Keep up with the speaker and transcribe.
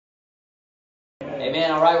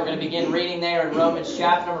Amen. All right, we're going to begin reading there in Romans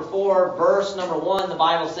chapter number 4, verse number 1. The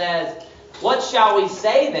Bible says, "What shall we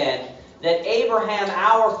say then that Abraham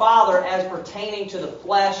our father as pertaining to the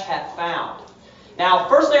flesh hath found?" Now,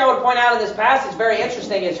 first thing I would point out in this passage, very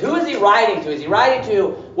interesting, is who is he writing to? Is he writing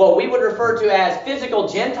to what we would refer to as physical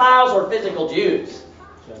Gentiles or physical Jews?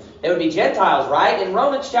 It would be Gentiles, right? In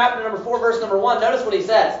Romans chapter number 4, verse number 1, notice what he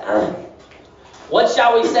says. What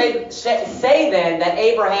shall we say then that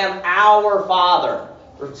Abraham our father?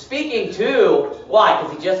 We're speaking to, why?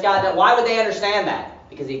 Because he just got done. Why would they understand that?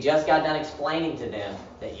 Because he just got done explaining to them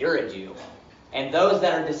that you're a Jew. And those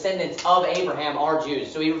that are descendants of Abraham are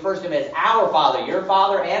Jews. So he refers to him as our father, your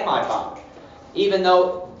father and my father. Even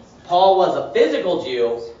though Paul was a physical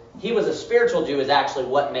Jew, he was a spiritual Jew is actually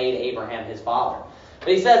what made Abraham his father. But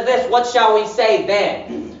he says this, what shall we say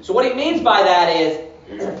then? So what he means by that is,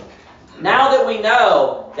 now that we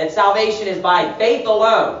know that salvation is by faith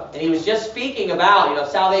alone, and he was just speaking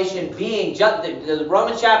about, salvation being, the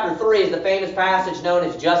Romans chapter 3 is the famous passage known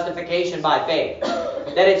as justification by faith.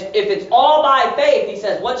 That if it's all by faith, he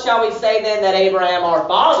says, what shall we say then that Abraham our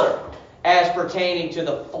father, as pertaining to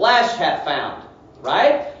the flesh, hath found?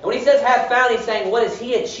 Right? And when he says hath found, he's saying, what has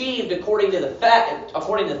he achieved according to the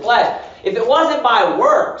flesh? If it wasn't by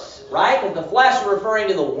works, right? Because the flesh is referring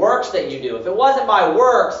to the works that you do. If it wasn't by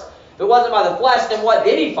works, if it wasn't by the flesh, then what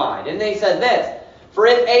did he find? And then he says this, for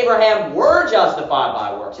if Abraham were justified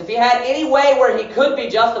by works, if he had any way where he could be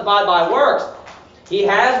justified by works, he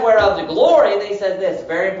has whereof the glory. And then he says this,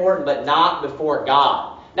 very important, but not before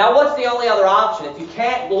God. Now, what's the only other option? If you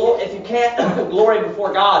can't glory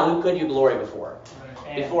before God, who could you glory before?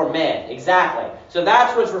 Before men. Exactly. So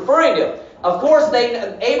that's what it's referring to. Of course,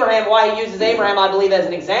 Abraham, why he uses Abraham, I believe, as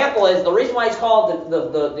an example, is the reason why he's called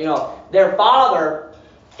their father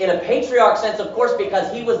in a patriarch sense, of course,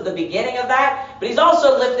 because he was the beginning of that. But he's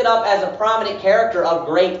also lifted up as a prominent character of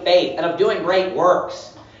great faith and of doing great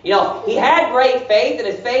works. He had great faith, and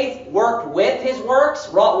his faith worked with his works,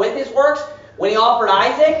 wrought with his works. When he offered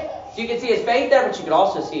Isaac, so you can see his faith there, but you could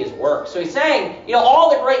also see his works. So he's saying, all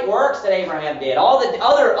the great works that Abraham did, all the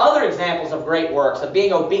other examples of great works, of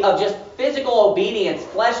being of just physical obedience,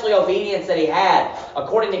 fleshly obedience that he had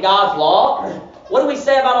according to God's law. What do we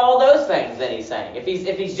say about all those things that he's saying? If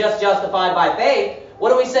he's just justified by faith, what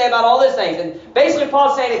do we say about all those things? And basically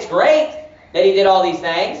Paul's saying it's great that he did all these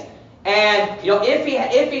things. And,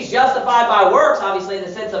 if he's justified by works, obviously in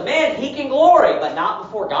the sense of man, he can glory, but not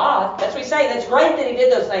before God. That's what he's saying. That's great that he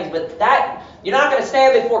did those things, but you're not going to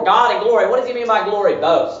stand before God in glory. What does he mean by glory?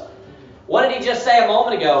 Boast. What did he just say a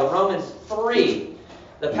moment ago in Romans 3?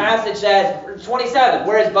 The passage says, 27,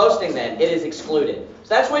 where is boasting then? It is excluded.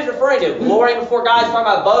 So that's what he's referring to. Glory before God. He's talking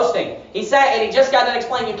about boasting. He said, and he just got done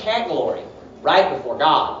explaining you can't glory, right, before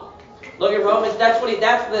God. Look at Romans, that's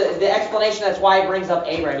the explanation, that's why he brings up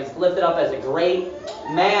Abraham. He's lifted up as a great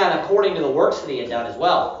man according to the works that he had done as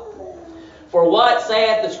well. For what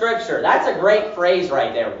saith the Scripture? That's a great phrase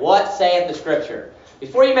right there. What saith the Scripture?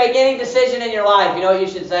 Before you make any decision in your life, you know what you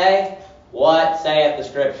should say? What saith the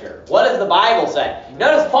Scripture? What does the Bible say?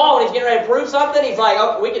 Notice Paul, when he's getting ready to prove something, he's like,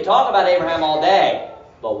 oh, we can talk about Abraham all day.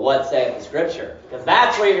 But what saith the Scripture? Because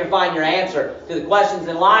that's where you're going to find your answer to the questions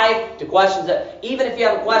in life, to questions that, even if you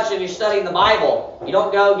have a question, you're studying the Bible, you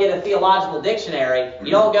don't go get a theological dictionary,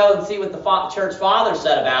 you don't go and see what the church fathers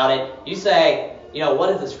said about it. You say,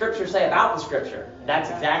 what does the Scripture say about the Scripture?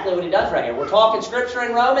 That's exactly what he does right here. We're talking Scripture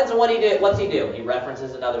in Romans, and what's he do? He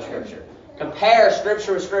references another Scripture. Compare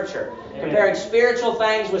Scripture with Scripture. Comparing spiritual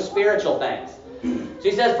things with spiritual things. So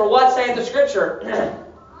he says, for what saith the Scripture?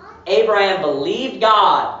 Abraham believed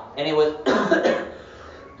God, and it was,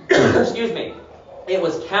 it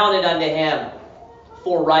was counted unto him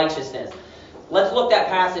for righteousness. Let's look that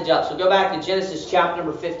passage up. So go back to Genesis chapter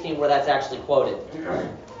number 15, where that's actually quoted.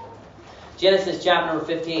 Genesis chapter number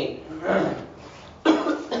 15.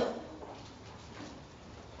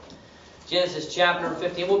 Genesis chapter number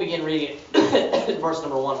 15. We'll begin reading verse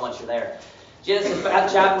number 1 once you're there. Genesis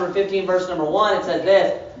chapter number 15, verse number 1, it says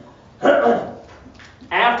this.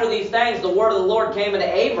 After these things, the word of the Lord came unto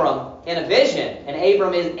Abram in a vision. And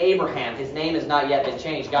Abram is Abraham. His name has not yet been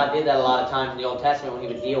changed. God did that a lot of times in the Old Testament when he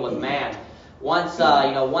would deal with man. Once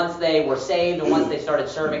they were saved and once they started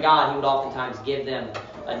serving God, he would oftentimes give them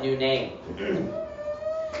a new name.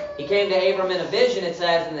 He came to Abram in a vision, it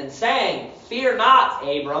says, and then saying, Fear not,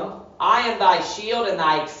 Abram, I am thy shield and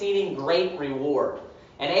thy exceeding great reward.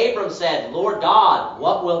 And Abram said, Lord God,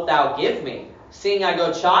 what wilt thou give me? Seeing I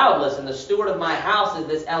go childless, and the steward of my house is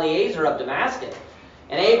this Eliezer of Damascus.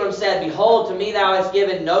 And Abram said, Behold, to me thou hast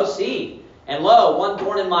given no seed, and lo, one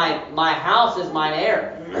born in my house is mine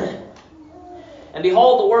heir. And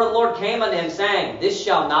behold, the word of the Lord came unto him, saying, This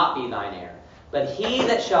shall not be thine heir, but he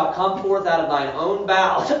that shall come forth out of thine own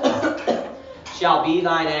bowels shall be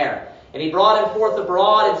thine heir. And he brought him forth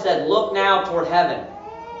abroad and said, Look now toward heaven,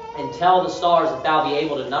 and tell the stars if thou be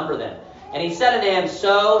able to number them. And he said unto him,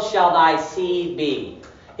 So shall thy seed be.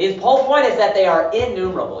 His whole point is that they are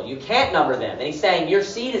innumerable. You can't number them. And he's saying your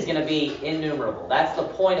seed is going to be innumerable. That's the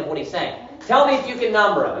point of what he's saying. Tell me if you can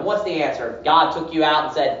number them. And what's the answer? God took you out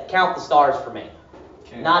and said, Count the stars for me.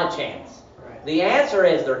 Okay. Not a chance. Right. The answer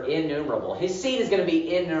is they're innumerable. His seed is going to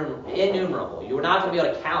be innumerable. You are not going to be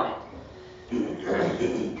able to count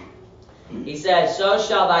it. He says, So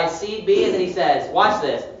shall thy seed be. And then he says, watch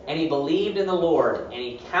this. And he believed in the Lord, and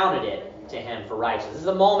he counted it to him for righteousness. This is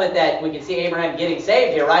a moment that we can see Abraham getting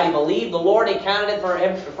saved here, right? He believed the Lord, and he counted it for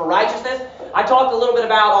him for righteousness. I talked a little bit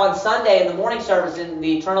about on Sunday in the morning service in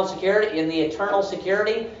the eternal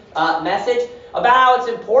security message about how it's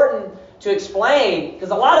important to explain,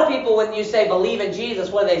 because a lot of people, when you say believe in Jesus,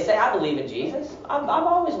 what do they say? I believe in Jesus. I've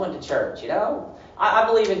always went to church, you know. I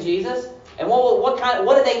believe in Jesus. And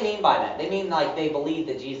what do they mean by that? They mean like they believe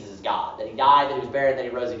that Jesus is God, that he died, that he was buried, that he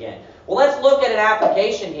rose again. Well, let's look at an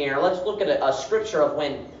application here. Let's look at a scripture of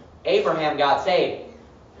when Abraham got saved.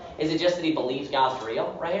 Is it just that he believes God's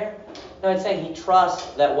real right here? No, it's saying he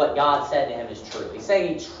trusts that what God said to him is true. He's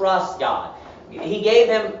saying he trusts God. He gave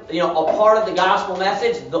him, a part of the gospel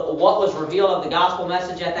message, what was revealed of the gospel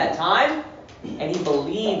message at that time, and he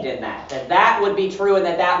believed in that would be true and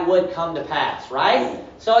that would come to pass, right?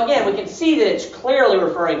 So again, we can see that it's clearly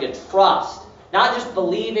referring to trust. Not just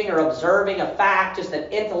believing or observing a fact, just an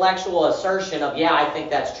intellectual assertion of, yeah, I think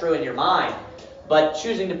that's true in your mind, but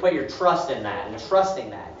choosing to put your trust in that and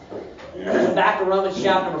trusting that. Back to Romans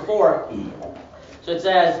chapter number 4. So it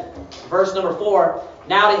says, verse number 4,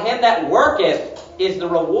 Now to him that worketh is the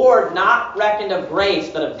reward not reckoned of grace,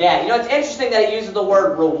 but of debt. It's interesting that he uses the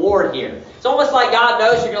word reward here. It's almost like God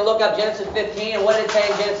knows you're going to look up Genesis 15, and what did it say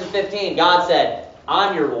in Genesis 15? God said,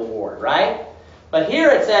 I'm your reward, right? But here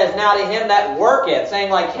it says, Now to him that worketh,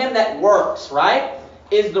 saying like him that works, right,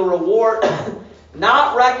 is the reward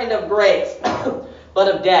not reckoned of grace,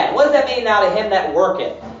 but of debt. What does that mean, now to him that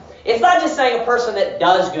worketh? It's not just saying a person that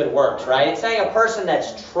does good works, right? It's saying a person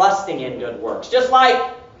that's trusting in good works. Just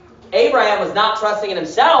like Abraham was not trusting in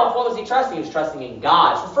himself, what was he trusting? He was trusting in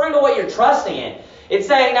God. It's referring to what you're trusting in. It's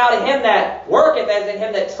saying, now to him that worketh, as in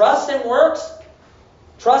him that trusts in works,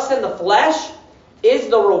 trusts in the flesh, is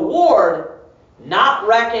the reward not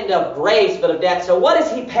reckoned of grace, but of debt. So what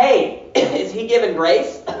is he paid? Is he given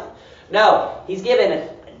grace? No, he's given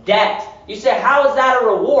debt. You say, how is that a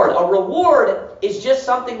reward? A reward is just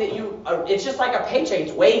something that it's just like a paycheck.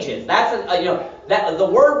 It's wages. That's the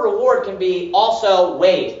word reward can be also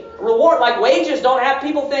wage. Reward, like wages, don't have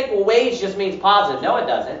people think, well, wage just means positive. No, it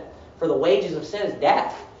doesn't. For the wages of sin is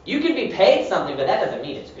death. You can be paid something, but that doesn't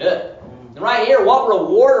mean it's good. And right here, what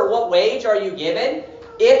reward or what wage are you given?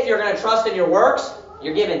 If you're going to trust in your works,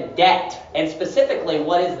 you're given debt. And specifically,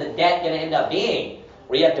 what is the debt going to end up being?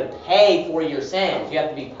 Where you have to pay for your sins. You have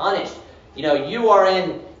to be punished. You are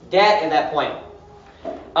in debt at that point.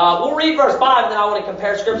 We'll read verse 5, and then I want to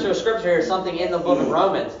compare scripture with scripture here, something in the book of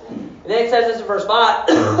Romans. And then it says this in verse 5,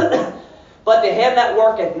 But to him that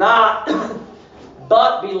worketh not,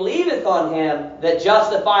 but believeth on him that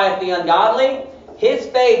justifieth the ungodly, his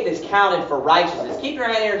faith is counted for righteousness. Keep your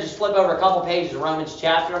hand here and just flip over a couple pages of Romans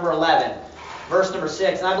chapter number 11, verse number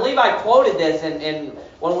 6. And I believe I quoted this in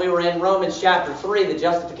when we were in Romans chapter 3, the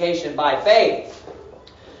justification by faith.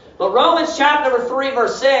 But Romans chapter number 3,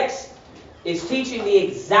 verse 6 is teaching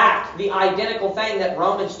the identical thing that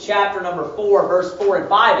Romans chapter number 4, verse 4 and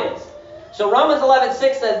 5 is. So Romans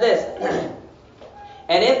 11:6 says this,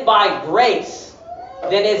 And if by grace,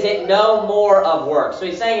 then is it no more of works. So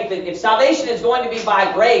he's saying if salvation is going to be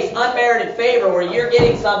by grace, unmerited favor, where you're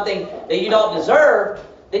getting something that you don't deserve,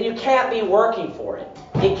 then you can't be working for it.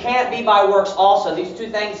 It can't be by works also. These two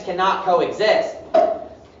things cannot coexist.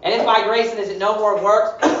 And if by grace, then is it no more of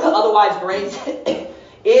works? Otherwise, grace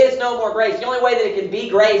is no more grace. The only way that it can be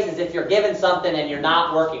grace is if you're given something and you're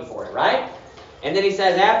not working for it, right? And then he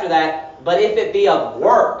says after that, but if it be of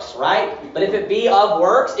works, right? But if it be of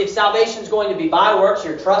works, if salvation is going to be by works,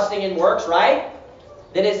 you're trusting in works, right?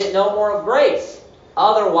 Then is it no more of grace?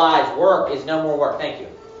 Otherwise, work is no more work. Thank you.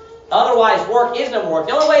 Otherwise, work is no more work.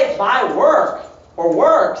 The only way it's by work or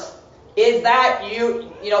works is that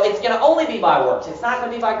it's going to only be by works. It's not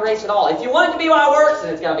going to be by grace at all. If you want it to be by works,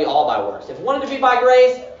 then it's going to be all by works. If you want it to be by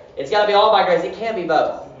grace, it's got to be all by grace. It can't be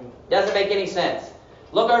both. Doesn't make any sense.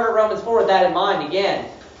 Look over at Romans 4 with that in mind again.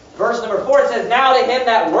 Verse number 4, it says, Now to him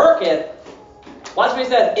that worketh, watch what he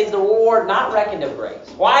says, is the reward not reckoned of grace.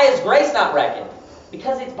 Why is grace not reckoned?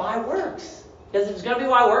 Because it's by works. Because if it's going to be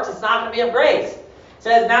by works, it's not going to be of grace. It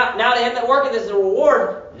says, now to him that worketh is the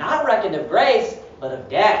reward, not reckoned of grace, but of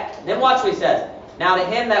debt. And then watch what he says. Now to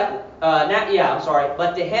him that,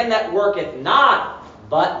 but to him that worketh not,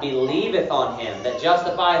 but believeth on him that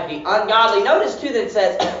justifieth the ungodly. Notice too that it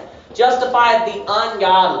says, justifieth the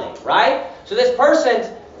ungodly, right? So this person's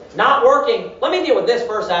not working. Let me deal with this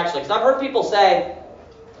first actually, because I've heard people say,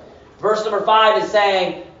 verse number 5 is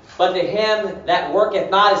saying, but to him that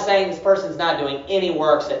worketh not is saying this person's not doing any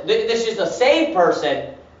works. This is a saved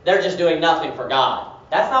person, they're just doing nothing for God.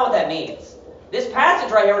 That's not what that means. This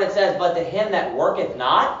passage right here when it says, but to him that worketh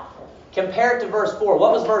not, compare it to verse 4.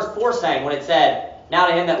 What was verse 4 saying when it said, now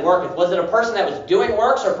to him that worketh? Was it a person that was doing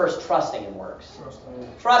works or a person trusting in works?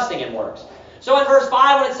 Trusting in works. So in verse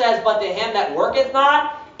 5 when it says, but to him that worketh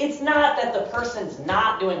not, it's not that the person's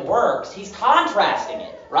not doing works. He's contrasting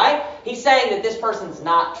it, right? He's saying that this person's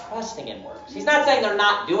not trusting in works. He's not saying they're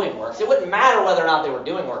not doing works. It wouldn't matter whether or not they were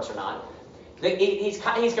doing works or not. He's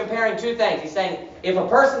comparing two things. He's saying if a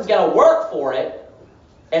person's going to work for it,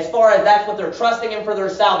 as far as that's what they're trusting in for their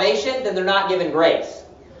salvation, then they're not given grace.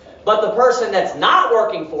 But the person that's not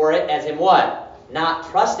working for it, as in what? Not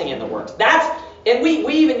trusting in the works. And we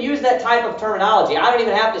even use that type of terminology. I don't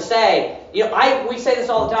even have to say, we say this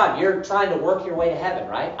all the time. You're trying to work your way to heaven,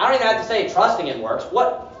 right? I don't even have to say trusting in works.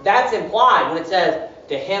 That's implied when it says,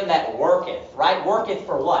 to him that worketh, right? Worketh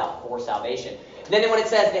for what? For salvation. And then when it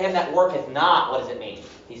says, to him that worketh not, what does it mean?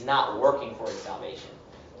 He's not working for his salvation.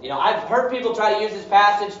 I've heard people try to use this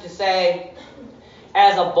passage to say,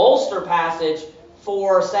 as a bolster passage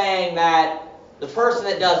for saying that the person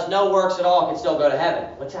that does no works at all can still go to heaven,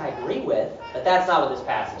 which I agree with, but that's not what this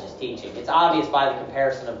passage is teaching. It's obvious by the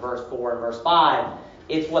comparison of verse 4 and verse 5.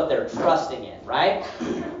 It's what they're trusting in, right?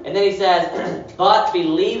 And then he says, but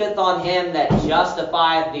believeth on him that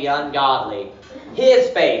justifieth the ungodly. His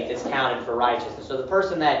faith is counted for righteousness. So the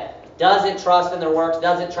person that doesn't trust in their works,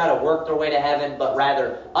 doesn't try to work their way to heaven, but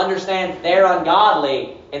rather understands they're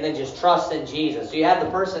ungodly and then just trusts in Jesus. So you have the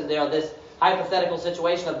person, this hypothetical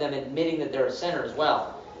situation of them admitting that they're a sinner as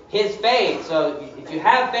well. His faith, so if you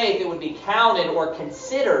have faith, it would be counted or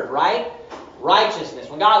considered, right? Righteousness.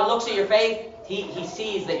 When God looks at your faith, He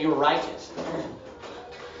sees that you're righteous.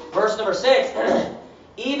 Verse number 6,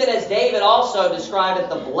 even as David also describeth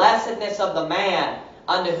the blessedness of the man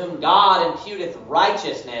unto whom God imputeth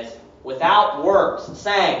righteousness without works,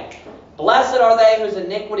 saying, blessed are they whose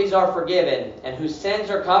iniquities are forgiven and whose sins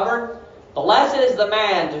are covered. Blessed is the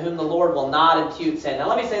man to whom the Lord will not impute sin. Now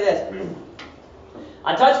let me say this.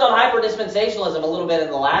 I touched on hyperdispensationalism a little bit in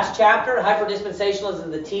the last chapter. Hyperdispensationalism,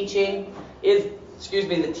 the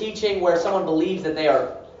teaching where someone believes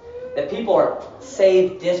that people are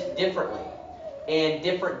saved differently in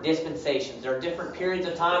different dispensations. There are different periods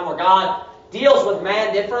of time where God deals with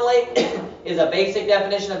man differently is a basic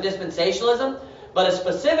definition of dispensationalism. But a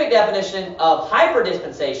specific definition of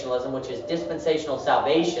hyperdispensationalism, which is dispensational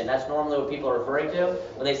salvation, that's normally what people are referring to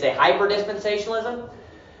when they say hyperdispensationalism.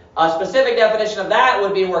 A specific definition of that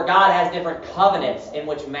would be where God has different covenants in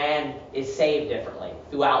which man is saved differently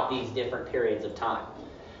throughout these different periods of time.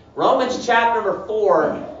 Romans chapter number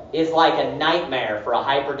 4 is like a nightmare for a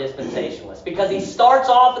hyperdispensationalist because he starts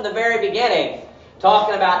off in the very beginning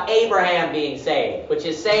talking about Abraham being saved, which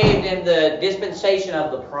is saved in the dispensation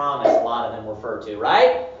of the promise, a lot of them refer to,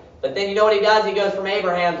 right? But then you know what he does? He goes from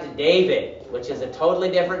Abraham to David, which is a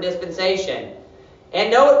totally different dispensation.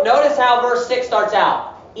 And notice how verse 6 starts out.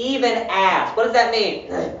 Even as. What does that mean?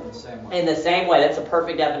 In the same way. That's a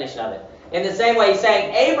perfect definition of it. In the same way, he's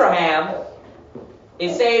saying Abraham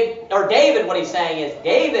is saved, or David, what he's saying is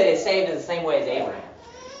David is saved in the same way as Abraham.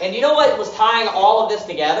 And you know what was tying all of this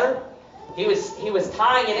together? He was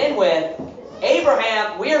tying it in with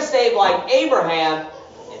Abraham. We are saved like Abraham,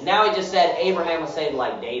 and now he just said Abraham was saved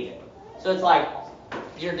like David. So it's like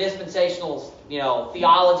your dispensational,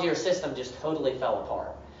 theology or system just totally fell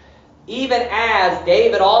apart. Even as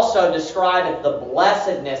David also describeth the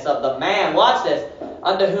blessedness of the man, watch this,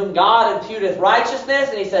 unto whom God imputeth righteousness,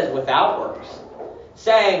 and he says without works,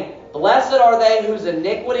 saying, blessed are they whose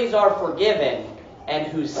iniquities are forgiven and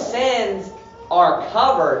whose sins are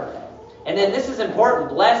covered. And then this is important.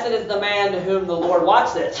 Blessed is the man to whom the Lord,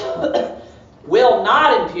 watch this, will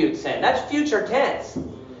not impute sin. That's future tense.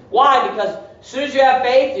 Why? Because as soon as you have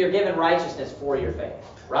faith, you're given righteousness for your faith.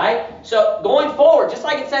 Right? So going forward, just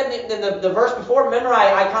like it said in the verse before, remember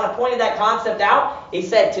I kind of pointed that concept out? He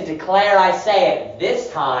said, to declare, I say it, this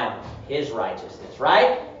time, his righteousness.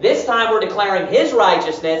 Right? This time we're declaring his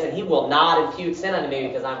righteousness, and he will not impute sin unto me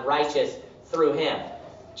because I'm righteous through him.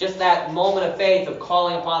 Just that moment of faith of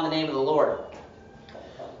calling upon the name of the Lord.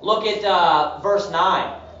 Look at verse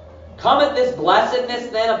 9. Cometh this blessedness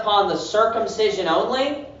then upon the circumcision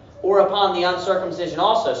only, or upon the uncircumcision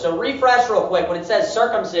also? So refresh real quick. When it says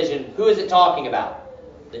circumcision, who is it talking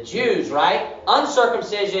about? The Jews, right?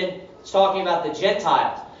 Uncircumcision is talking about the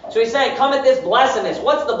Gentiles. So he's saying, cometh this blessedness.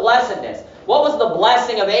 What's the blessedness? What was the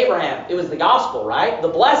blessing of Abraham? It was the gospel, right? The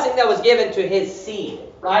blessing that was given to his seed,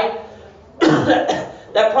 right?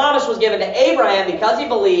 That promise was given to Abraham because he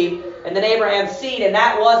believed, and then Abraham's seed, and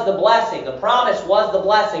that was the blessing. The promise was the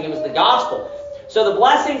blessing. It was the gospel. So the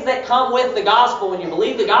blessings that come with the gospel, when you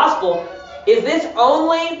believe the gospel, is this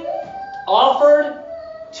only offered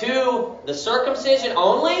to the circumcision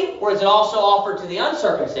only, or is it also offered to the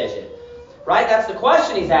uncircumcision? Right? That's the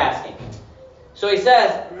question he's asking. So he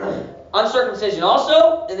says, uncircumcision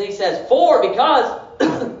also, and then he says, for, because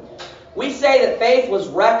we say that faith was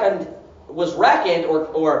reckoned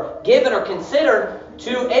or given or considered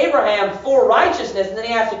to Abraham for righteousness. And then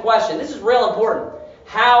he asks a question. This is real important.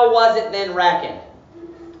 How was it then reckoned?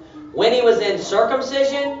 When he was in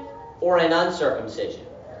circumcision or in uncircumcision?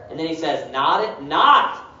 And then he says,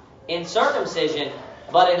 not in circumcision,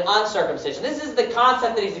 but in uncircumcision. This is the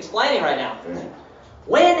concept that he's explaining right now.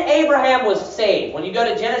 When Abraham was saved, when you go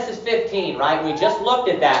to Genesis 15, right, we just looked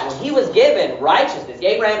at that. When he was given righteousness,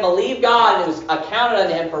 Abraham believed God and it was accounted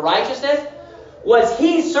unto him for righteousness. Was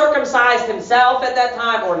he circumcised himself at that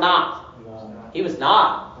time or not? No. He was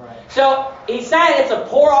not. Right. So he's saying it's a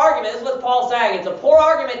poor argument. This is what Paul's saying. It's a poor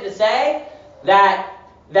argument to say that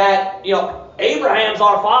Abraham's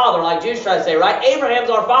our father, like Jews try to say, right? Abraham's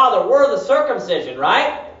our father. We're the circumcision,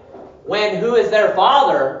 right? When who is their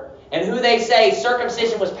father and who they say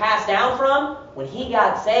circumcision was passed down from, when he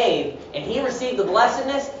got saved and he received the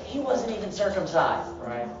blessedness, he wasn't even circumcised.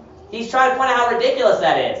 Right. He's trying to point out how ridiculous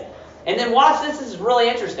that is. And then watch this. This is really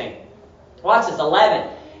interesting. Watch this, 11.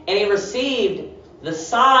 And he received the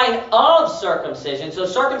sign of circumcision. So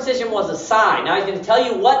circumcision was a sign. Now he's going to tell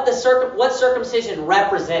you what circumcision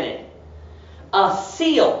represented. A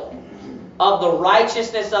seal of the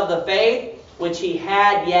righteousness of the faith which he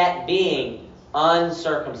had yet being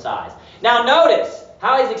uncircumcised. Now notice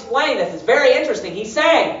how he's explaining this. It's very interesting. He's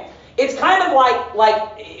saying, it's kind of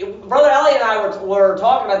like Brother Elliot and I were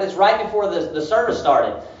talking about this right before the service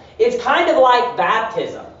started. It's kind of like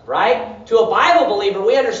baptism, right? To a Bible believer,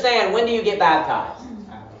 we understand, when do you get baptized?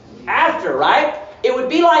 After, right? It would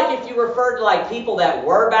be like if you referred to like people that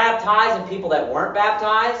were baptized and people that weren't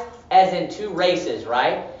baptized as in two races,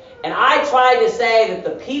 right? And I tried to say that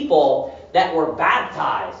the people that were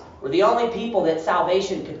baptized were the only people that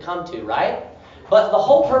salvation could come to, right? But the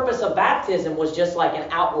whole purpose of baptism was just like an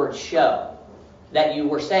outward show that you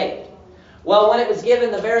were saved. Well, when it was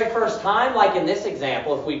given the very first time, like in this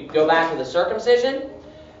example, if we go back to the circumcision,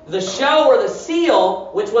 the show or the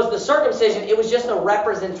seal, which was the circumcision, it was just a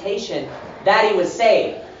representation that he was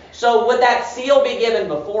saved. So would that seal be given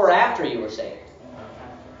before or after you were saved?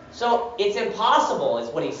 So it's impossible, is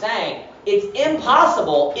what he's saying. It's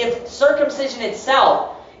impossible if circumcision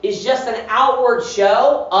itself is just an outward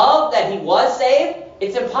show of that he was saved.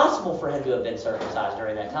 It's impossible for him to have been circumcised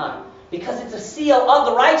during that time because it's a seal of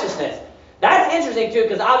the righteousness. That's interesting too,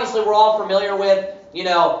 because obviously we're all familiar with,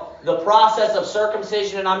 the process of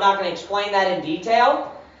circumcision, and I'm not going to explain that in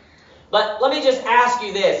detail. But let me just ask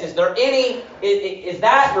you this. Is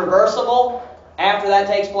that reversible after that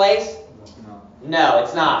takes place? No,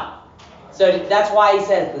 it's not. So that's why he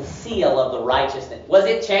says the seal of the righteousness. Was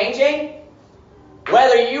it changing?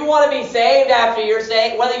 Whether you want to be saved after you're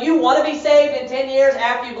saved, whether you want to be saved in 10 years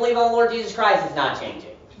after you believe on the Lord Jesus Christ, it's not changing.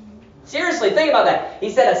 Seriously, think about that. He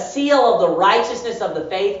said a seal of the righteousness of the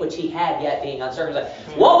faith which he had yet being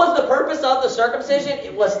uncircumcised. What was the purpose of the circumcision?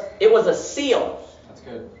 It was a seal. That's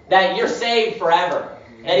good. That you're saved forever.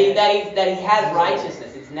 That he has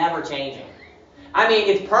righteousness. It's never changing. I mean,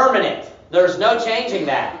 it's permanent. There's no changing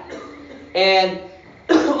that. And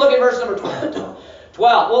look at verse number 12.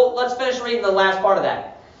 Well, let's finish reading the last part of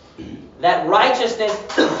that. That righteousness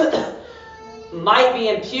might be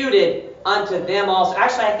imputed unto them also.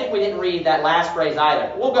 Actually, I think we didn't read that last phrase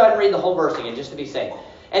either. We'll go ahead and read the whole verse again, just to be safe.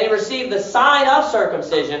 And he received the sign of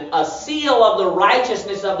circumcision, a seal of the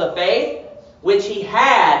righteousness of the faith, which he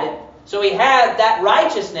had. So he had that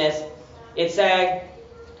righteousness, it's saying,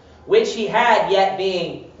 which he had yet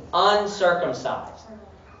being uncircumcised,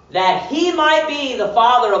 that he might be the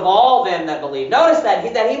father of all them that believe. Notice that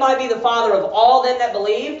he might be the father of all them that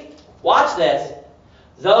believe. Watch this.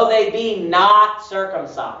 Though they be not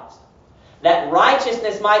circumcised, that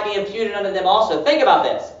righteousness might be imputed unto them also. Think about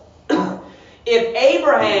this. If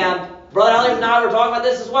Abraham, Brother Elliot and I were talking about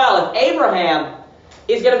this as well, if Abraham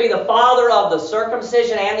He's going to be the father of the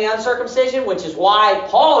circumcision and the uncircumcision, which is why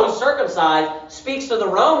Paul, who's circumcised, speaks to the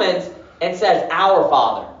Romans and says, our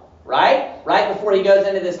Father. Right? Right before he goes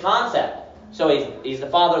into this concept. So he's the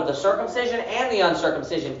father of the circumcision and the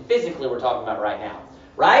uncircumcision, physically we're talking about right now.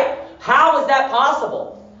 Right? How is that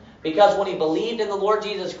possible? Because when he believed in the Lord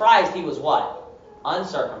Jesus Christ, he was what?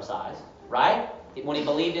 Uncircumcised. Right? When he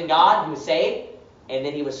believed in God, he was saved. And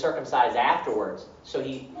then he was circumcised afterwards. So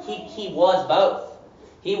he was both.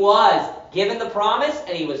 He was given the promise,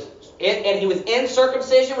 and he was in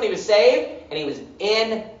circumcision when he was saved, and he was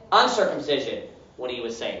in uncircumcision when he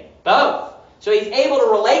was saved. Both. So he's able to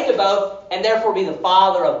relate to both, and therefore be the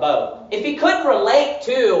father of both. If he couldn't relate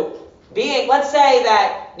to being, let's say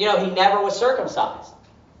that, he never was circumcised.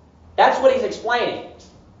 That's what he's explaining.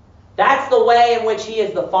 That's the way in which he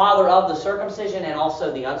is the father of the circumcision and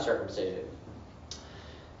also the uncircumcision.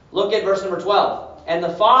 Look at verse number 12. And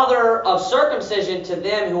the father of circumcision to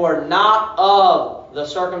them who are not of the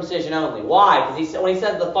circumcision only. Why? Because when he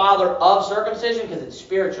says the father of circumcision, because it's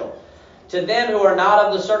spiritual. To them who are not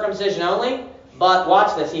of the circumcision only, but,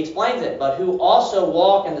 watch this, he explains it, but who also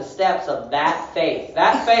walk in the steps of that faith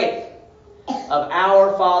of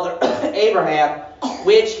our father Abraham,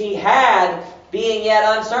 which he had being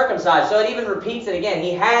yet uncircumcised. So it even repeats it again.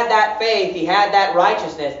 He had that faith, he had that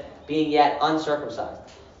righteousness, being yet uncircumcised.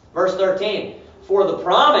 Verse 13. For the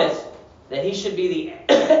promise that he should be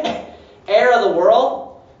the heir of the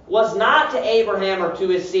world was not to Abraham or to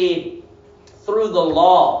his seed through the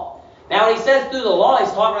law. Now when he says through the law,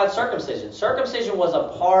 he's talking about circumcision. Circumcision was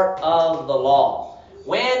a part of the law.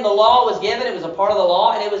 When the law was given, it was a part of the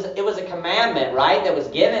law, and it was a commandment, right, that was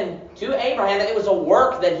given to Abraham, and it was a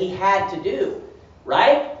work that he had to do,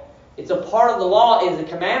 right? It's a part of the law, is a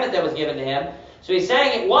commandment that was given to him. So he's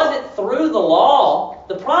saying it wasn't through the law.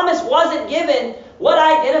 The promise wasn't given. What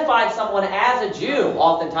identified someone as a Jew,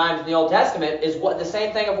 oftentimes in the Old Testament, is what the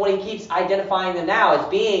same thing of what he keeps identifying them now as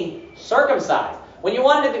being circumcised. When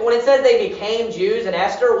it says they became Jews in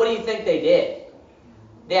Esther, what do you think they did?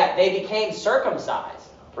 Yeah, they became circumcised,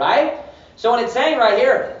 right? So when it's saying right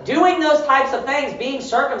here, doing those types of things, being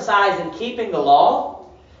circumcised and keeping the law,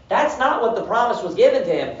 that's not what the promise was given to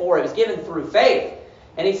him for. It was given through faith.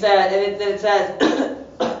 And he said, and it says,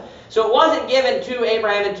 so it wasn't given to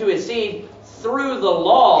Abraham and to his seed through the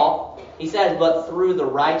law, he says, but through the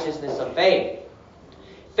righteousness of faith.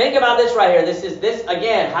 Think about this right here. This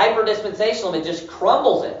again, hyper-dispensationalism, it just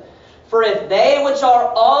crumbles it. For if they which are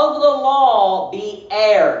of the law be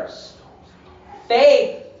heirs,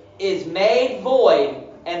 faith is made void,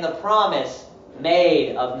 and the promise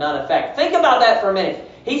made of none effect. Think about that for a minute.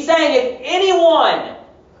 He's saying if anyone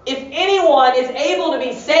is able to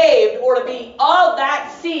be saved or to be of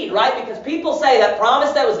that seed, right? Because people say that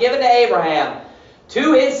promise that was given to Abraham,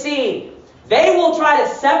 to his seed, they will try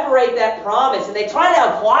to separate that promise, and they try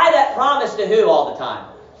to apply that promise to who all the time?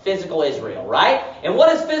 Physical Israel, right? And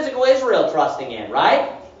what is physical Israel trusting in,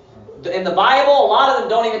 right? In the Bible, a lot of them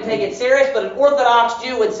don't even take it serious, but an Orthodox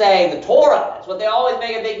Jew would say the Torah. That's what they always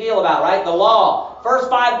make a big deal about, right? The law. First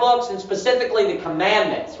 5 books, and specifically the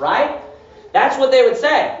commandments, right? That's what they would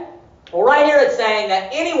say. Well, right here it's saying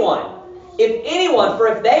that for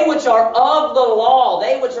if they which are of the law,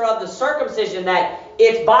 they which are of the circumcision, that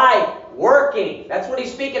it's by working. That's what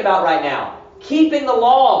he's speaking about right now. Keeping the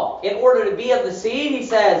law in order to be of the seed, he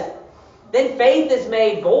says, then faith is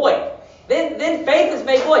made void. Then faith is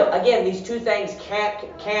made void. Again, these two things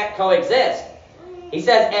can't coexist. He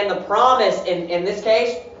says, and the promise in this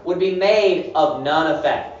case would be made of none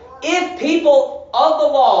effect. If people of the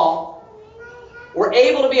law were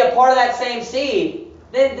able to be a part of that same seed,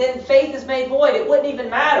 then faith is made void. It wouldn't even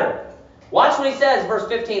matter. Watch what he says, verse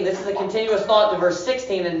 15. This is a continuous thought to verse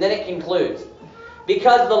 16, and then it concludes.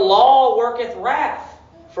 Because the law worketh wrath.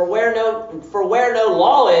 For where no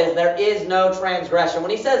law is, there is no transgression.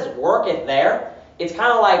 When he says worketh there, it's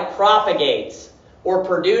kind of like propagates or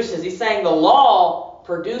produces. He's saying the law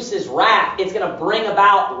produces wrath. It's going to bring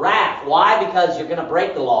about wrath. Why? Because you're going to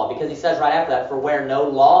break the law. Because he says right after that, for where no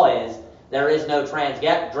law is, there is no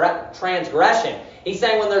transgression. He's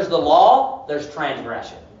saying when there's the law, there's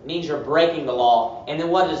transgression. It means you're breaking the law. And then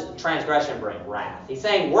what does transgression bring? Wrath. He's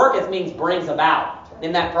saying worketh means brings about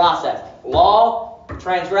in that process. Law,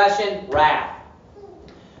 transgression, wrath.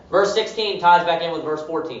 Verse 16 ties back in with verse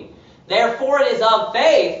 14. Therefore it is of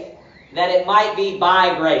faith that it might be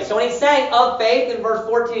by grace. So when he's saying of faith in verse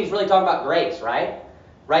 14, he's really talking about grace, right?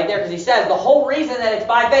 Right there, because he says the whole reason that it's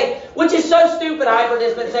by faith, which is so stupid,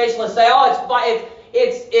 hyper-dispensationalists say,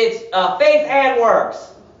 it's faith and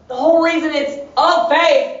works. The whole reason it's of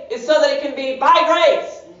faith is so that it can be by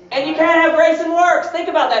grace. And you can't have grace and works. Think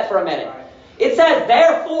about that for a minute. It says,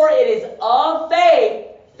 therefore it is of faith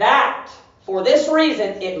that, for this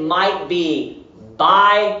reason, it might be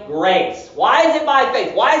by grace. Why is it by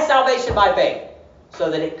faith? Why is salvation by faith?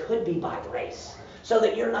 So that it could be by grace. So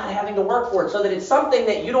that you're not having to work for it. So that it's something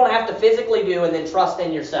that you don't have to physically do and then trust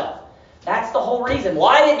in yourself. That's the whole reason.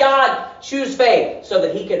 Why did God choose faith? So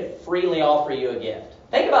that He could freely offer you a gift.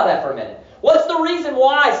 Think about that for a minute. What's the reason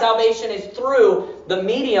why salvation is through the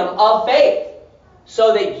medium of faith?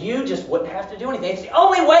 So that you just wouldn't have to do anything. It's the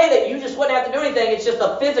only way that you just wouldn't have to do anything. It's just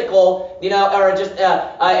a physical, or just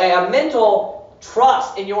a mental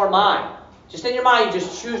trust in your mind. Just in your mind, you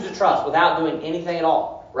just choose to trust without doing anything at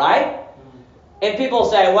all. Right? And people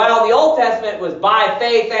say, well, the Old Testament was by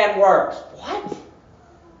faith and works. What?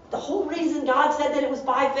 The whole reason God said that it was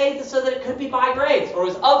by faith is so that it could be by grace. Or it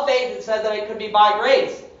was of faith that said that it could be by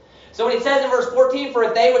grace. So when He says in verse 14, for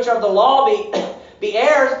if they which are of the law be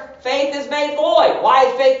heirs, faith is made void. Why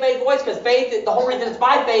is faith made void? Because faith, the whole reason it's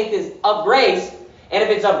by faith is of grace. And if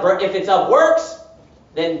it's of works,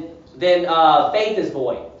 then faith is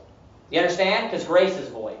void. You understand? Because grace is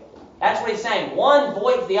void. That's what He's saying. One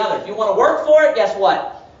voids the other. If you want to work for it, guess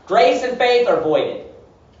what? Grace and faith are voided.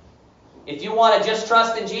 If you want to just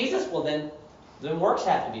trust in Jesus, well then works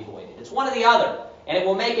have to be voided. It's one or the other. And it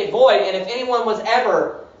will make it void. And if anyone was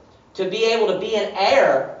ever to be able to be an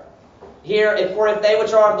heir, here, if they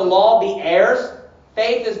which are of the law be heirs,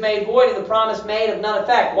 faith is made void and the promise made of none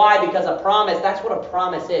effect. Why? Because a promise, that's what a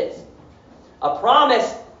promise is. A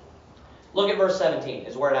promise, look at verse 17,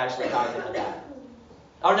 is where it actually ties in with that.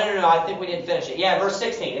 Oh, no, I think we didn't finish it. Yeah, verse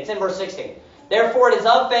 16. It's in verse 16. Therefore it is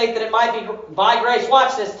of faith that it might be by grace.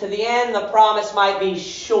 Watch this. To the end the promise might be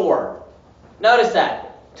sure. Notice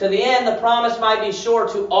that. To the end the promise might be sure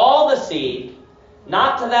to all the seed,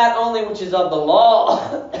 not to that only which is of the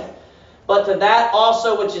law, but to that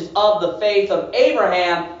also which is of the faith of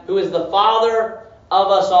Abraham, who is the father of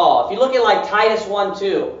us all. If you look at like Titus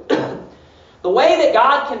 1:2, the way that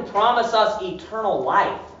God can promise us eternal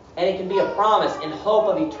life, and it can be a promise in hope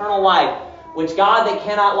of eternal life, which God that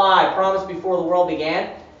cannot lie promised before the world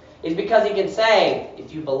began, is because He can say,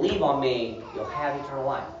 if you believe on me, you'll have eternal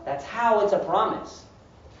life. That's how it's a promise.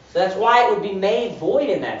 So that's why it would be made void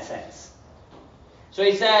in that sense. So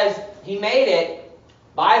He says He made it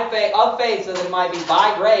by faith, of faith, so that it might be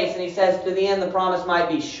by grace, and He says to the end the promise might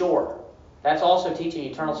be sure. That's also teaching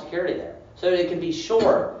eternal security there. So that it can be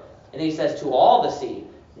sure. And He says to all the seed,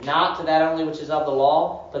 not to that only which is of the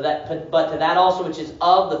law, but to that also which is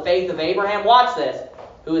of the faith of Abraham. Watch this.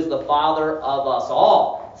 Who is the father of us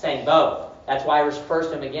all. Saying both. That's why I refers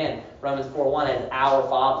to Him again, Romans 4:1, as our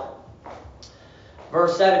Father.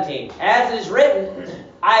 Verse 17. As it is written,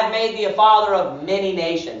 I have made thee a father of many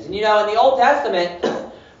nations. And in the Old Testament,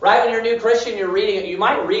 right, when you're a new Christian, you're reading it, you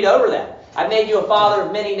might read over that. I've made you a father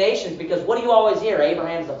of many nations, because what do you always hear?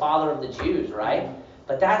 Abraham's the father of the Jews, right?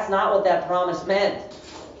 But that's not what that promise meant.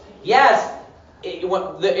 Yes, it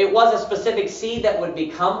was a specific seed that would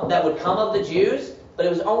come of the Jews, but it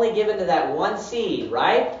was only given to that one seed,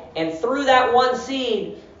 right? And through that one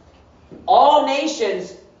seed, all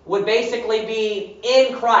nations would basically be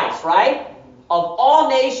in Christ, right? Of all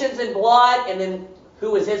nations in blood, and then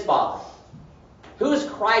who is His father? Who is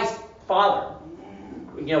Christ's father?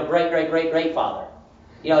 Great father.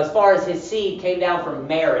 As far as His seed came down from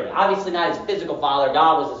Mary. Obviously not His physical father.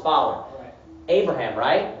 God was His father. Abraham,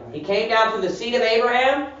 right? He came down through the seed of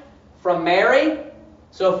Abraham from Mary.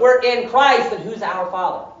 So if we're in Christ, then who's our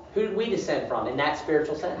father? Who did we descend from in that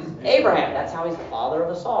spiritual sense? Abraham. That's how he's the father of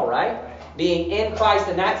us all, right? Being in Christ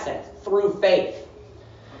in that sense, through faith.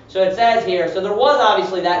 So it says here, so there was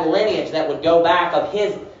obviously that lineage that would go back of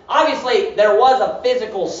his. Obviously, there was a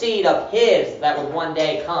physical seed of his that would one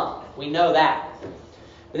day come. We know that.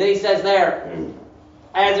 But then he says there,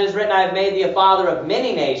 as it is written, I have made thee a father of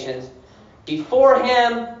many nations, before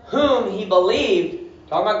Him whom he believed.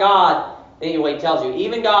 Talking about God. Anyway, he tells you,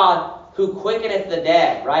 even God who quickeneth the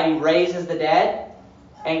dead, right? He raises the dead,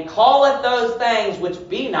 and calleth those things which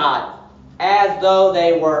be not as though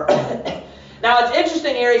they were. Now it's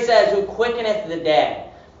interesting here, he says, who quickeneth the dead.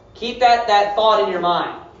 Keep that thought in your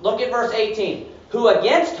mind. Look at verse 18. Who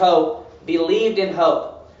against hope believed in hope.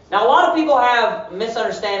 Now a lot of people have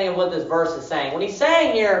misunderstanding of what this verse is saying. When he's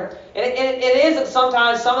saying here, and it is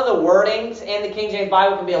sometimes, some of the wordings in the King James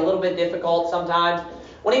Bible can be a little bit difficult sometimes.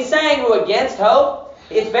 When he's saying who against hope,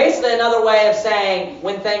 it's basically another way of saying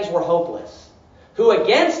when things were hopeless. Who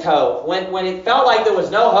against hope, when it felt like there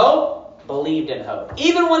was no hope, believed in hope.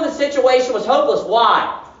 Even when the situation was hopeless.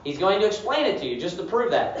 Why? He's going to explain it to you just to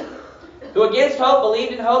prove that. Who against hope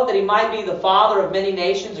believed in hope that he might be the father of many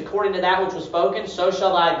nations, according to that which was spoken, so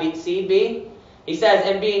shall thy seed be. He says,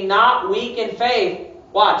 and being not weak in faith,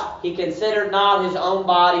 watch, he considered not his own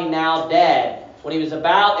body now dead, when he was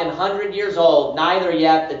about 100 years old, neither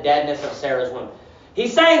yet the deadness of Sarah's womb.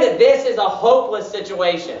 He's saying that this is a hopeless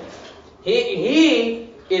situation. He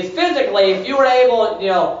is physically, if you were able,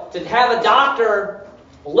 to have a doctor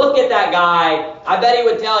look at that guy, I bet he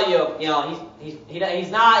would tell you, he's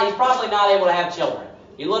probably not able to have children.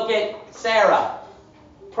 You look at Sarah,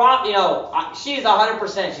 she's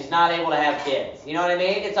 100%, she's not able to have kids. You know what I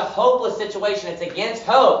mean? It's a hopeless situation. It's against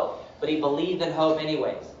hope, but he believed in hope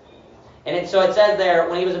anyways. And so it says there,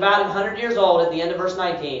 when he was about 100 years old, at the end of verse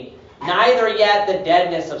 19, neither yet the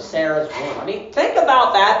deadness of Sarah's womb. I mean, think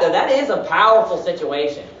about that, though. That is a powerful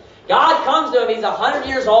situation. God comes to him, he's 100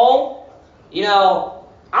 years old.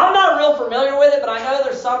 I'm not real familiar with it, but I know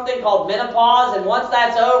there's something called menopause, and once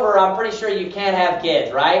that's over, I'm pretty sure you can't have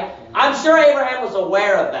kids, right? I'm sure Abraham was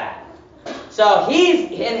aware of that. So in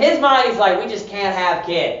his mind, he's like, we just can't have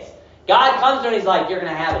kids. God comes to him, he's like, you're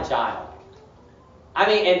going to have a child. I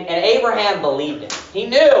mean, and Abraham believed it. He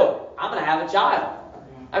knew, I'm going to have a child.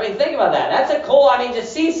 I mean, think about that. That's to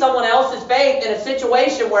see someone else's faith in a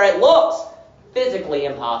situation where it looks physically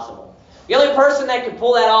impossible. The only person that could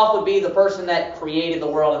pull that off would be the person that created the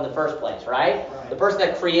world in the first place, right? The person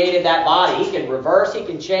that created that body. He can reverse, he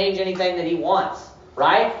can change anything that he wants,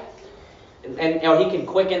 right? And he can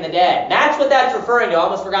quicken the dead. That's what that's referring to. I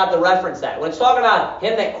almost forgot to reference that. When it's talking about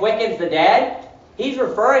him that quickens the dead, he's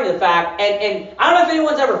referring to the fact, and I don't know if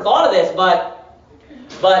anyone's ever thought of this,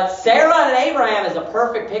 but Sarah and Abraham is a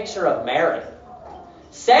perfect picture of Mary.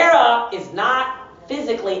 Sarah is not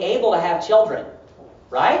physically able to have children,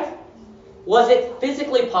 right? Was it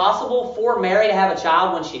physically possible for Mary to have a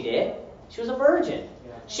child when she did? She was a virgin.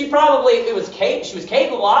 She was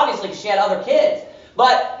capable, obviously, because she had other kids.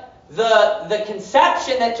 But the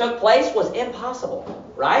conception that took place was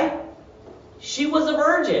impossible, right? She was a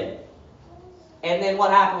virgin. And then what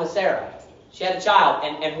happened with Sarah? She had a child.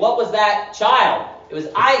 And what was that child? It was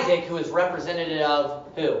Isaac, who is representative of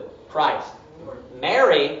who? Christ.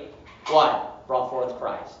 Mary, what? Brought forth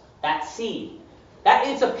Christ. That seed. That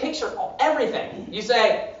is a picture of everything. You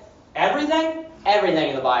say, everything? Everything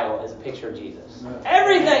in the Bible is a picture of Jesus.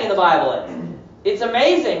 Everything in the Bible is. It's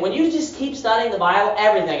amazing. When you just keep studying the Bible,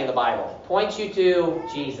 everything in the Bible points you to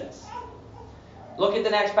Jesus. Look at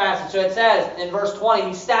the next passage. So it says in verse 20,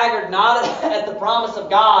 he staggered not at the promise of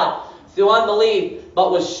God through unbelief,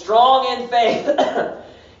 but was strong in faith,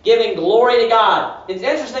 giving glory to God. It's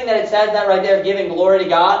interesting that it says that right there, giving glory to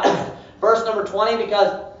God. Verse number 20,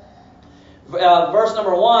 because verse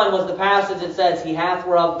number 1 was the passage that says, he hath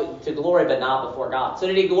whereof to glory, but not before God. So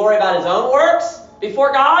did he glory about his own works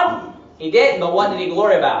before God? He didn't, but what did he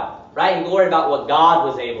glory about? Right? He gloried about what God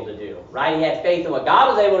was able to do. Right? He had faith in what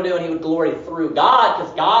God was able to do, and he would glory through God,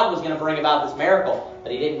 because God was going to bring about this miracle.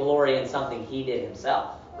 But he didn't glory in something he did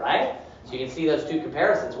himself. Right? So you can see those two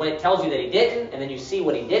comparisons. When it tells you that he didn't, and then you see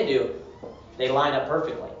what he did do, they line up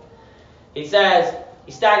perfectly. He says,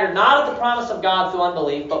 he staggered not at the promise of God through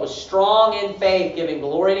unbelief, but was strong in faith, giving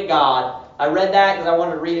glory to God. I read that because I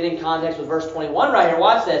wanted to read it in context with verse 21 right here.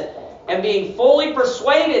 Watch this. And being fully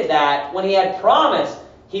persuaded that when he had promised,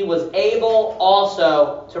 he was able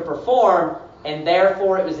also to perform, and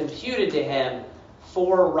therefore it was imputed to him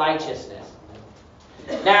for righteousness.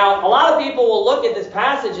 Now, a lot of people will look at this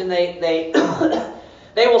passage and they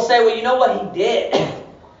will say, well, you know what he did?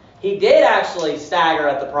 He did actually stagger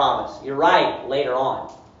at the promise. You're right, later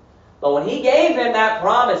on. But when he gave him that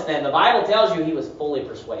promise, then the Bible tells you he was fully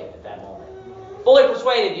persuaded at that moment. Fully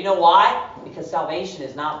persuaded. You know why? Because salvation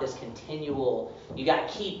is not this continual, you got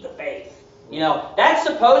to keep the faith. That's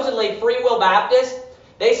supposedly Free Will Baptist.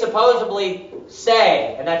 They supposedly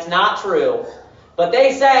say, and that's not true, but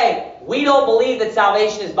they say, we don't believe that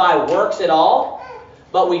salvation is by works at all,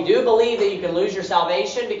 but we do believe that you can lose your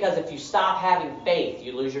salvation because if you stop having faith,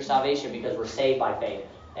 you lose your salvation because we're saved by faith.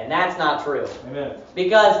 And that's not true. Amen.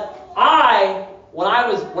 Because when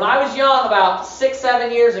I was young, about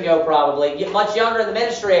 6-7 years ago probably, much younger in the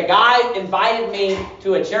ministry, a guy invited me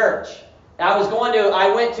to a church.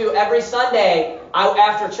 I went to every Sunday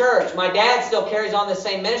after church. My dad still carries on this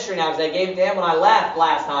same ministry now because I gave it to him when I left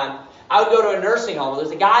last time. I would go to a nursing home.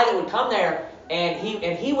 There's a guy that would come there, and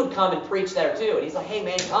he would come and preach there too. And he's like, hey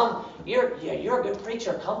man, come, you're a good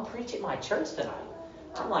preacher. Come preach at my church tonight.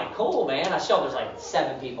 I'm like, cool, man. I show up, there's like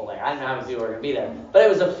 7 people there. I didn't know how many people were going to be there. But it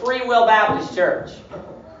was a Free Will Baptist church.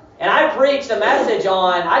 And I preached a message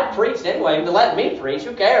I preached anyway, but let me preach,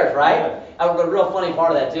 who cares, right? I would go, a real funny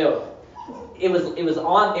part of that too. It was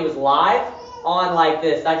live on like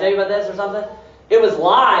this. Did I tell you about this or something? It was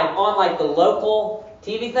live on like the local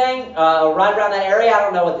TV thing right around that area. I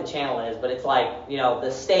don't know what the channel is, but it's like,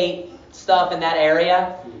 the state stuff in that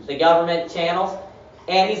area, the government channels.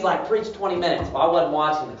 And he's like, preach 20 minutes. Well, I wasn't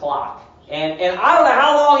watching the clock. And I don't know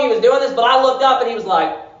how long he was doing this, but I looked up and he was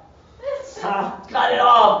like, cut it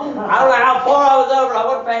off. I don't know how far I was over. I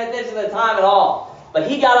wasn't paying attention to the time at all. But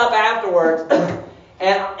he got up afterwards,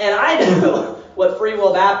 and I knew what Free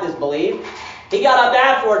Will Baptists believe. He got up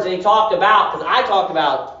afterwards and he talked about, because I talked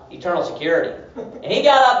about eternal security. And he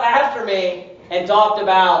got up after me and talked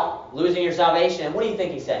about losing your salvation. And what do you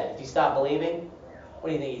think he said? If you stop believing, what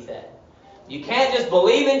do you think he said? You can't just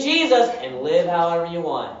believe in Jesus and live however you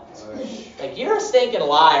want. Like, you're a stinking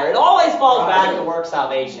liar. It always falls back to work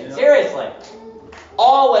salvation. Seriously.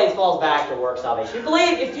 Always falls back to work salvation.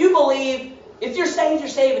 If you're saved, you're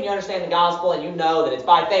saved, and you understand the gospel, and you know that it's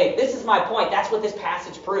by faith. This is my point. That's what this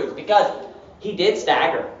passage proves. Because he did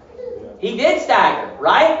stagger. He did stagger,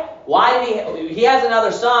 right? Why did he has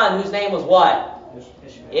another son whose name was what?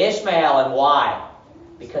 Ishmael. And why?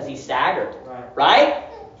 Because he staggered. Right?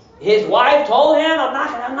 His wife told him,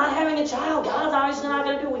 I'm not having a child. God's obviously not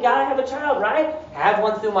going to do it. We got to have a child, right? Have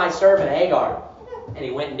one through my servant Hagar. And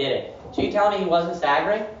he went and did it. So you telling me he wasn't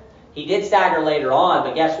staggering? He did stagger later on,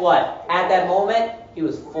 but guess what? At that moment, he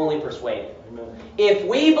was fully persuaded. Amen. If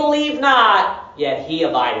we believe not, yet he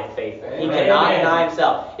abideth faithful. He cannot deny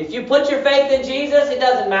himself. If you put your faith in Jesus, it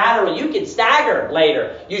doesn't matter. You can stagger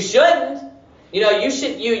later. You shouldn't.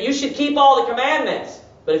 You should keep all the commandments.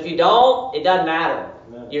 But if you don't, it doesn't matter.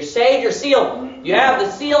 You're saved, you're sealed. You have the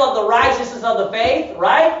seal of the righteousness of the faith,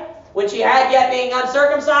 right? Which you had yet being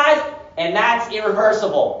uncircumcised, and that's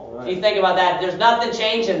irreversible. Right. If you think about that, there's nothing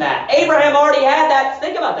changing that. Abraham already had that.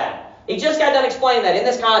 Think about that. He just got done explaining that in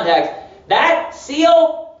this context. That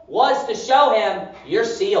seal was to show him you're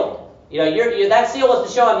sealed. That seal was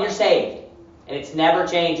to show him you're saved. And it's never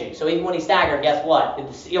changing. So even when he staggered, guess what? Did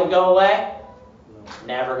the seal go away? No.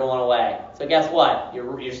 Never going away. So guess what?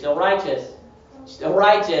 You're still righteous. Still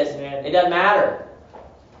righteous. It doesn't matter.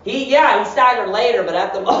 He staggered later, but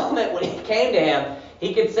at the moment when he came to him,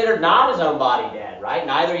 he considered not his own body dead, right?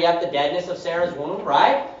 Neither yet the deadness of Sarah's womb,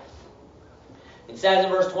 right? It says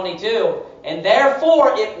in verse 22, and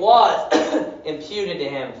therefore it was imputed to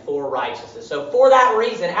him for righteousness. So for that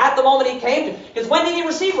reason, at the moment he came to, because when did he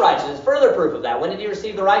receive righteousness? Further proof of that. When did he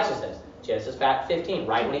receive the righteousness? Genesis 15,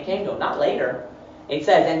 right when he came to him, not later. It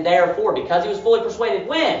says, and therefore, because he was fully persuaded,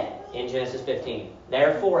 when? In Genesis 15.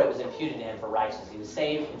 Therefore, it was imputed to him for righteousness. He was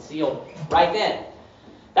saved and sealed right then.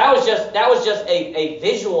 That was just a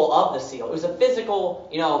visual of the seal. It was a physical,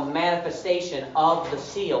 manifestation of the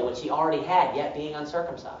seal, which he already had, yet being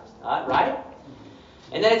uncircumcised. Right?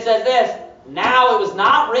 And then it says this, now it was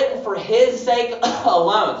not written for his sake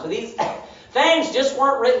alone. So these things just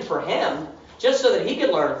weren't written for him, just so that he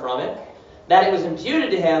could learn from it, that it was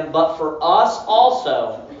imputed to him, but for us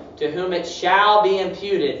also, to whom it shall be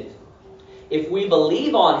imputed, if we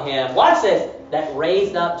believe on him, watch this, that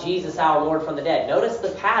raised up Jesus our Lord from the dead. Notice the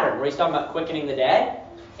pattern where he's talking about quickening the dead,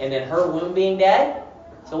 and then her womb being dead.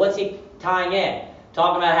 So what's he tying in?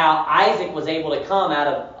 Talking about how Isaac was able to come out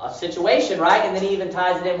of a situation, right? And then he even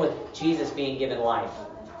ties it in with Jesus being given life,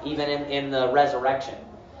 even in the resurrection.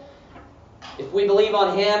 If we believe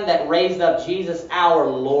on him that raised up Jesus our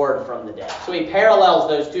Lord from the dead. So he parallels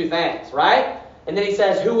those two things, right? And then he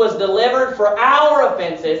says, who was delivered for our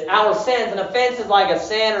offenses, our sins. An offense is like a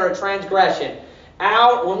sin or a transgression.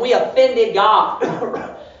 When we offended God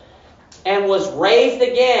and was raised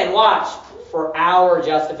again, watch, for our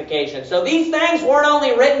justification. So these things weren't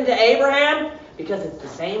only written to Abraham, because it's the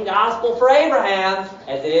same gospel for Abraham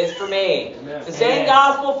as it is for me. Amen. It's the same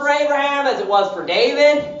gospel for Abraham as it was for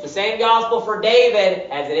David. It's the same gospel for David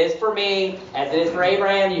as it is for me, as it is for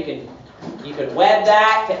Abraham. You can web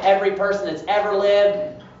that to every person that's ever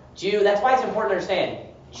lived. Jew, that's why it's important to understand.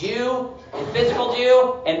 Jew is physical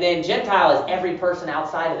Jew, and then Gentile is every person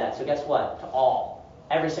outside of that. So guess what? To all.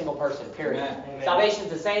 Every single person, period. Amen. Salvation's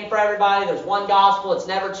the same for everybody. There's one gospel. It's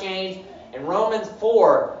never changed. In Romans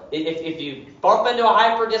 4, if you bump into a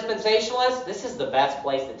hyper-dispensationalist, this is the best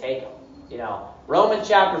place to take them. Romans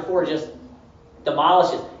chapter 4 just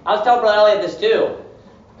demolishes. I was telling Brother Elliot this too.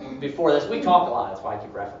 Before this, we talk a lot. That's why I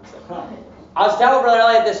keep referencing. I was telling Brother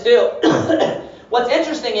Elliot this too. What's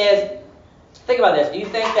interesting is, think about this. Do you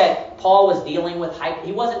think that Paul was dealing with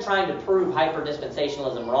he wasn't trying to prove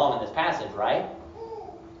hyper-dispensationalism wrong in this passage, right?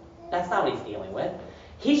 That's not what he's dealing with.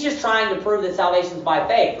 He's just trying to prove that salvation's by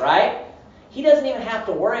faith, right? He doesn't even have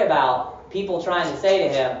to worry about people trying to say to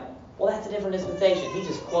him, well, that's a different dispensation. He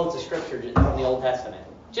just quotes a scripture from the Old Testament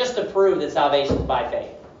just to prove that salvation's by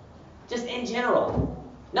faith. Just in general.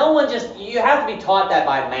 No one just, you have to be taught that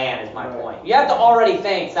by man, is my point. You have to already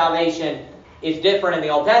think salvation is different in the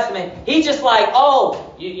Old Testament. He's just like,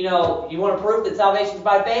 oh, you want to prove that salvation is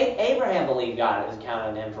by faith? Abraham believed God, it was counted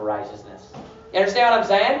on him for righteousness. You understand what I'm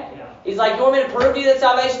saying? Yeah. He's like, you want me to prove to you that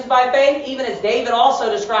salvation is by faith? Even as David also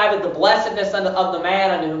described the blessedness of the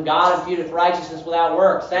man unto whom God imputeth righteousness without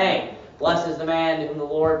works, saying, blessed is the man to whom the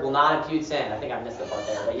Lord will not impute sin. I think I missed the part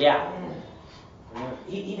there, but yeah.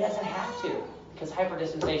 He doesn't have to, because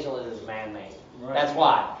hyper-dispensationalism is man-made. Right. That's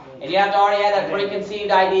why. And you have to already have that preconceived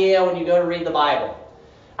idea when you go to read the Bible.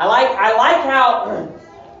 I like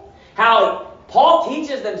how Paul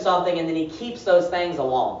teaches them something and then he keeps those things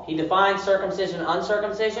along. He defines circumcision and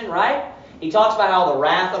uncircumcision, right? He talks about how the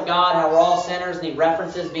wrath of God, how we're all sinners, and he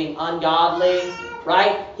references being ungodly,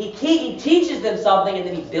 right? He teaches them something and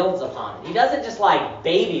then he builds upon it. He doesn't just like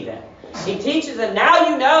baby them. He teaches them, now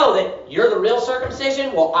you know that you're the real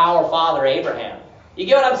circumcision? Well, our father Abraham. You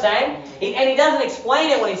get what I'm saying? And he doesn't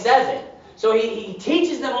explain it when he says it. So he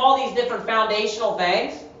teaches them all these different foundational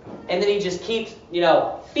things, and then he just keeps,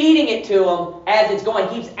 feeding it to them as it's going.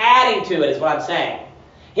 He keeps adding to it, is what I'm saying.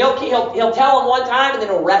 He'll tell them one time, and then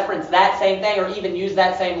he'll reference that same thing, or even use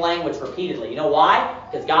that same language repeatedly. You know why?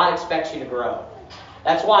 Because God expects you to grow.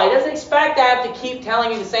 That's why. He doesn't expect to have to keep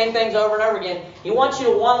telling you the same things over and over again. He wants you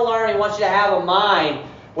to want to learn. He wants you to have a mind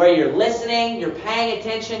where you're listening, you're paying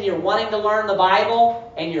attention, you're wanting to learn the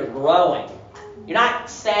Bible, and you're growing. You're not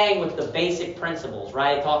saying with the basic principles,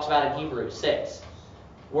 right? It talks about in Hebrews 6.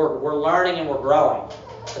 We're learning and we're growing.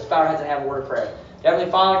 Let's bow our heads and have a word of prayer. Heavenly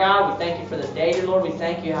Father God, we thank you for this day, dear Lord. We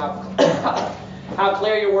thank you how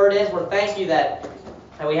clear your word is. We thank you that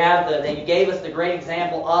we have that you gave us the great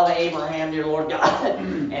example of Abraham, dear Lord God,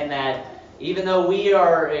 and that even though we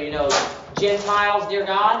are, Gentiles, dear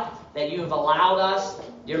God, that you have allowed us,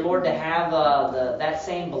 dear Lord, to have that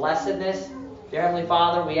same blessedness. Dear Heavenly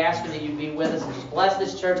Father, we ask you that you be with us and just bless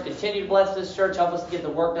this church. Continue to bless this church. Help us to get the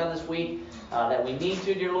work done this week that we need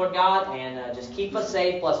to, dear Lord God, and just keep us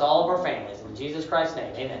safe. Bless all of our families. In Jesus Christ's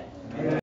name, amen. Amen.